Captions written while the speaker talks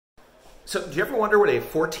So do you ever wonder what a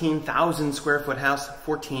 14,000 square foot house,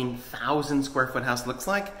 14,000 square foot house looks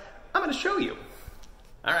like? I'm gonna show you.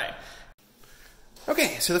 All right.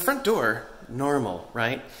 Okay, so the front door, normal,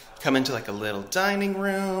 right? Come into like a little dining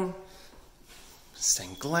room,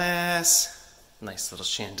 stained glass, nice little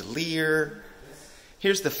chandelier.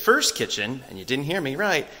 Here's the first kitchen, and you didn't hear me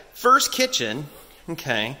right. First kitchen,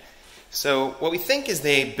 okay. So what we think is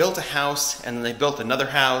they built a house, and then they built another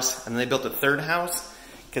house, and then they built a third house.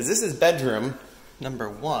 Because this is bedroom number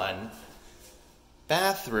 1,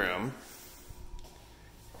 bathroom,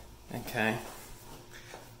 okay.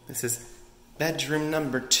 This is bedroom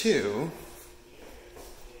number 2,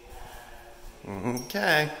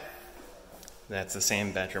 okay. That's the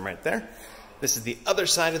same bedroom right there. This is the other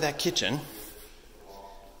side of that kitchen,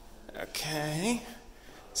 okay.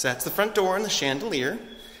 So that's the front door and the chandelier.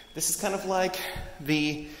 This is kind of like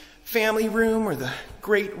the family room or the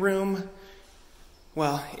great room.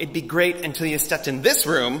 Well, it'd be great until you stepped in this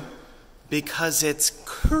room because it's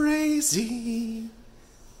crazy.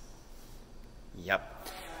 Yep.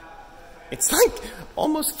 It's like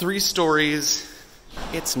almost 3 stories.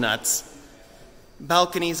 It's nuts.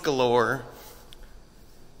 Balconies galore.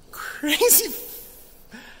 Crazy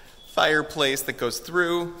fireplace that goes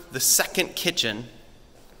through the second kitchen.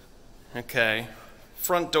 Okay.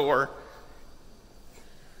 Front door.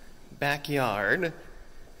 Backyard.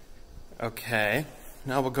 Okay.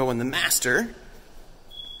 Now we'll go in the master.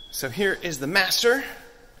 So here is the master.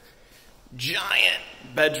 Giant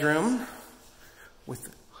bedroom with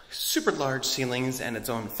super large ceilings and its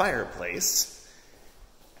own fireplace.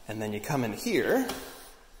 And then you come in here.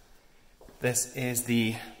 This is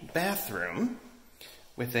the bathroom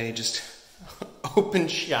with a just open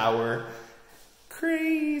shower,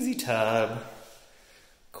 crazy tub,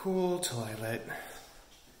 cool toilet,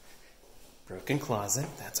 broken closet.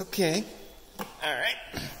 That's okay. All right,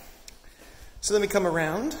 so then we come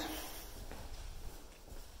around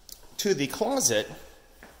to the closet.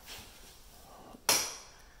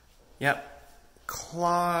 Yep,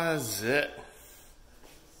 closet.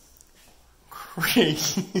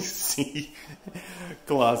 Crazy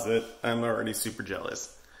closet. I'm already super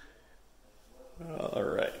jealous. All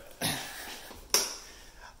right.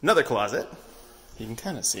 Another closet. You can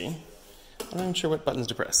kind of see. I'm not even sure what buttons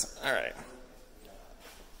to press. All right.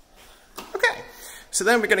 So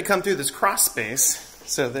then we're going to come through this cross space.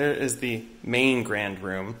 So there is the main grand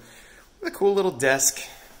room with a cool little desk.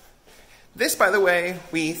 This, by the way,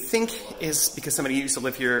 we think is because somebody used to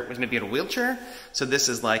live here was going to be in a wheelchair. So this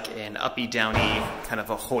is like an uppy downy kind of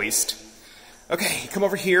a hoist. Okay, come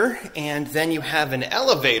over here and then you have an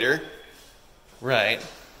elevator. Right,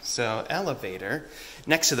 so elevator.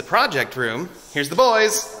 Next to the project room, here's the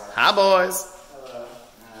boys. Hi, boys. Hello.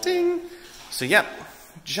 Ding. So yep,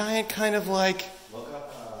 giant kind of like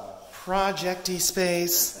project-y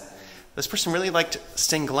space. This person really liked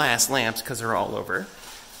stained glass lamps because they're all over.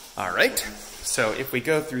 All right, so if we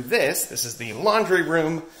go through this, this is the laundry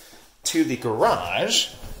room to the garage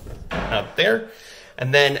up there.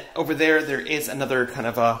 And then over there, there is another kind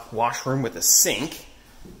of a washroom with a sink.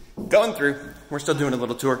 Going through, we're still doing a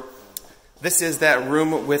little tour. This is that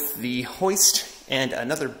room with the hoist and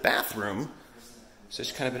another bathroom. So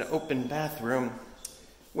it's kind of an open bathroom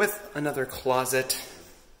with another closet.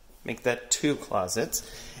 Make that 2 closets.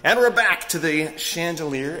 And we're back to the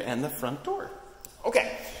chandelier and the front door.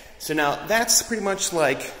 Okay, so now that's pretty much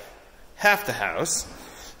like half the house.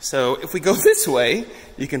 So if we go this way,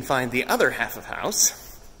 you can find the other half of the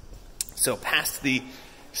house. So past the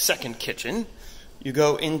second kitchen, you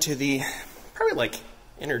go into the probably like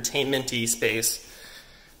entertainment-y space.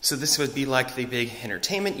 So this would be like the big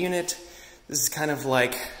entertainment unit. This is kind of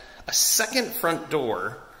like a second front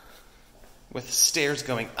door with stairs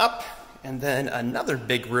going up, and then another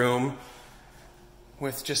big room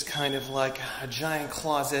with just kind of like a giant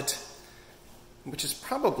closet, which is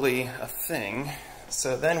probably a thing.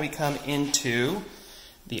 So then we come into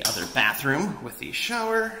the other bathroom with the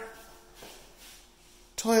shower,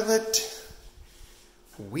 toilet,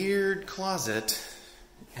 weird closet,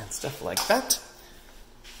 and stuff like that.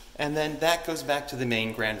 And then that goes back to the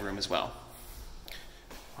main grand room as well.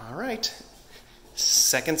 All right.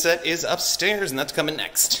 Second set is upstairs, and that's coming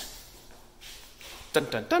next. Dun,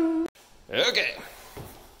 dun, dun. Okay.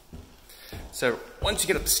 So once you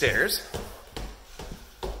get upstairs,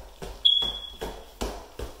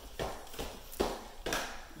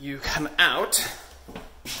 you come out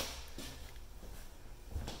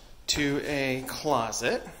to a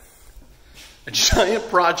closet, a giant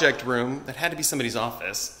project room that had to be somebody's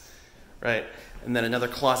office, right? And then another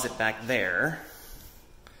closet back there.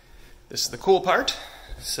 This is the cool part.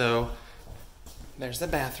 So there's the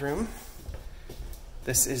bathroom.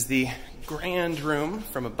 This is the grand room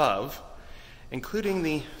from above, including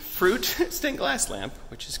the fruit stained glass lamp,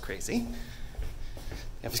 which is crazy.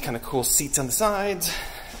 They have these kind of cool seats on the sides.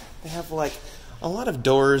 They have like a lot of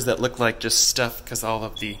doors that look like just stuff because all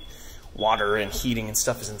of the water and heating and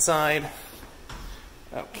stuff is inside.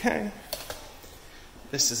 Okay.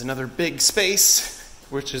 This is another big space,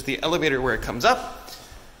 which is the elevator where it comes up.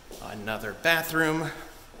 Another bathroom.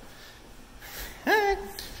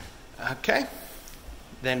 Okay.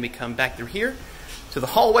 Then we come back through here to the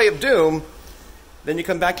hallway of doom. Then you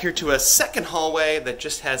come back here to a second hallway that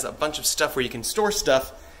just has a bunch of stuff where you can store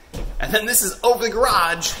stuff. And then this is over the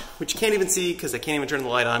garage, which you can't even see because I can't even turn the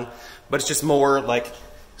light on, but it's just more like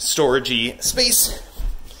storagey space.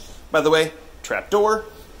 By the way, trap door.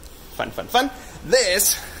 Fun, fun, fun.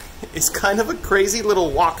 This is kind of a crazy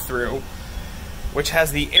little walkthrough, which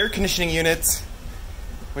has the air conditioning units,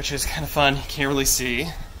 which is kind of fun. You can't really see.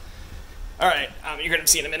 All right, you're going to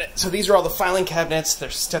see in a minute. So these are all the filing cabinets.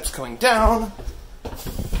 There's steps going down,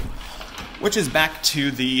 which is back to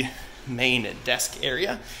the main desk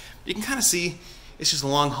area. You can kind of see it's just a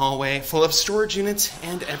long hallway full of storage units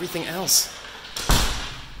and everything else.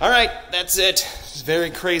 All right, that's it. It's very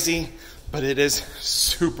crazy, but it is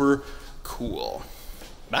super cool.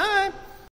 Bye.